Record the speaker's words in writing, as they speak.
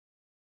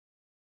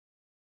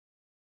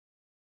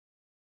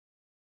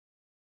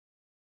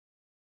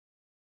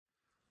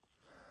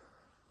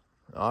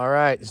All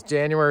right, it's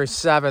January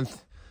 7th. I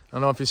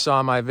don't know if you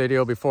saw my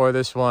video before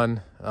this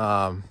one.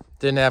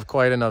 Didn't have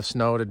quite enough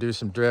snow to do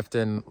some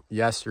drifting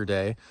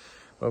yesterday,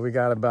 but we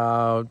got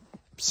about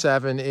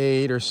 7,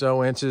 8 or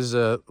so inches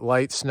of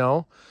light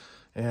snow,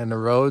 and the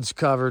road's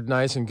covered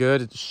nice and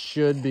good. It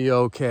should be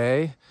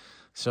okay.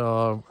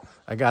 So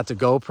I got the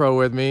GoPro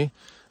with me.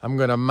 I'm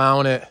gonna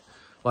mount it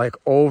like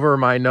over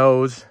my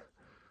nose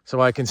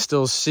so I can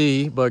still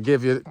see, but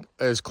give you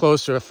as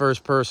close to a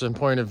first person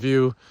point of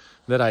view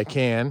that I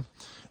can.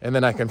 And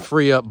then I can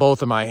free up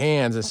both of my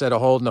hands instead of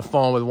holding the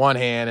phone with one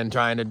hand and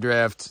trying to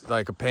drift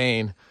like a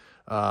pain.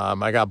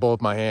 I got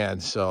both my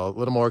hands, so a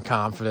little more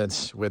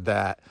confidence with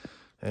that.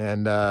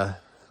 And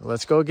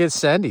let's go get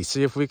Cindy,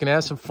 see if we can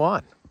have some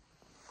fun.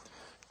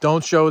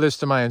 Don't show this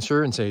to my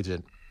insurance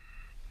agent.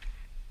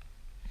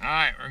 All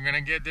right, we're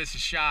gonna give this a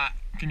shot.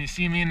 Can you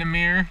see me in the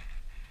mirror?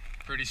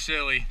 Pretty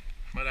silly,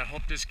 but I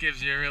hope this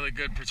gives you a really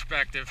good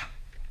perspective.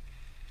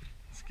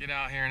 Let's get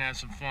out here and have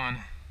some fun.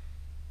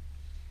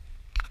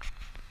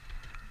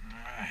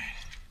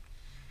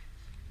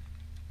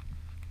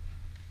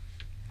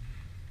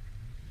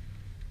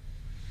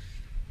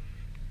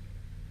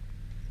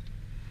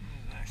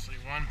 There's actually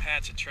one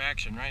patch of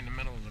traction right in the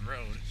middle of the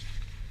road.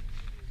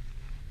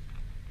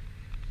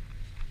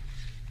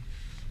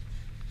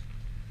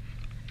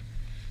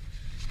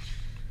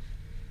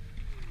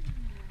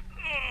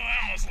 Oh, I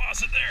almost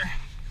lost it there.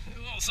 A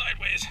little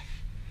sideways.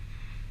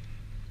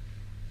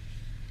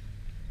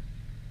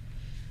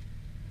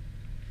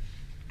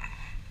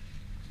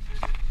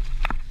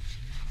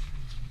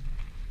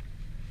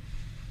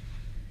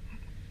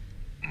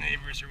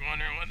 Neighbors are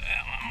wondering what the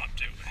hell I'm up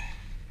to.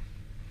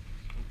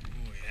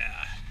 Oh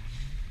yeah.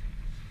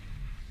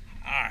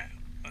 Alright,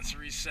 let's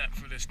reset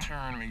for this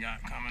turn we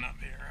got coming up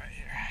here, right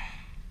here.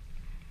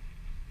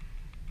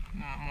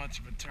 Not much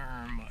of a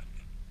turn, but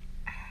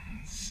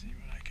let's see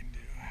what I can do.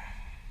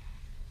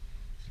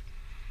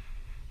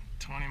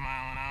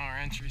 20-mile-an-hour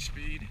entry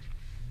speed.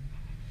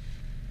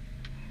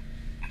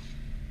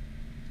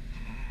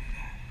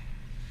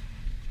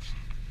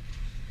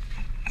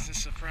 It's a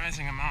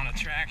surprising amount of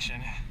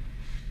traction.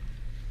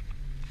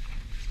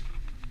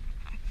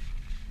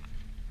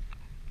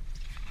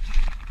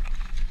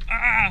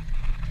 Ah!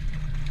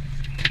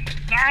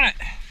 Darn it!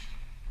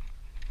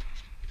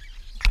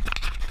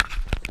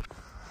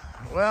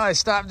 Well, I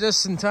stopped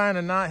just in time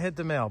to not hit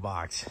the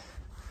mailbox.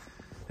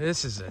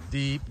 This is a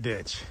deep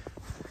ditch.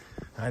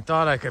 I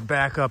thought I could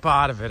back up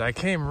out of it. I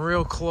came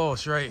real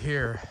close right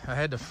here. I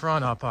had the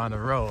front up on the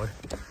road.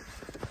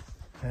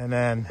 And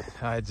then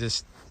I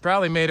just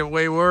probably made it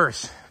way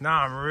worse.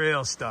 Now I'm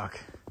real stuck.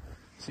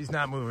 She's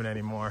not moving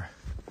anymore.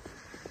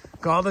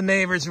 Call the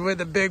neighbors with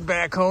the big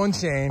backhoe and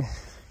chain.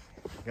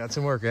 Got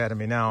some work ahead of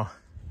me now.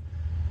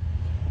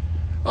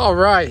 All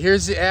right,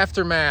 here's the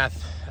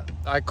aftermath.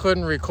 I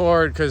couldn't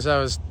record because I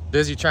was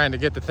busy trying to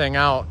get the thing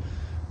out.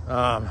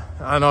 I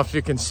don't know if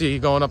you can see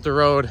going up the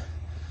road.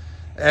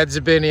 Ed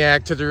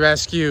Zabiniak to the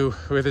rescue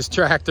with his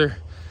tractor.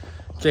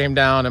 Came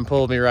down and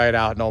pulled me right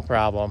out, no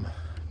problem.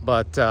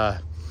 But got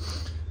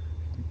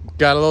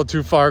a little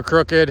too far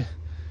crooked.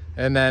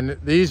 And then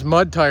these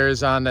mud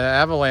tires on the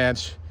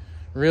Avalanche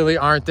really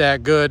aren't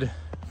that good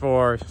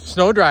for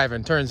snow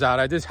driving, turns out.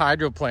 I just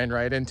hydroplaned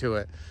right into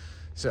it.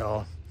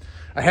 So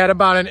I had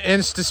about an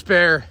inch to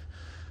spare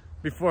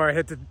before I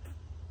hit the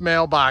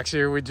mailbox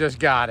here. We just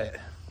got it.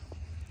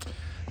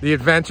 The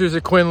Adventures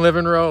of Quinn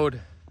Living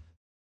Road.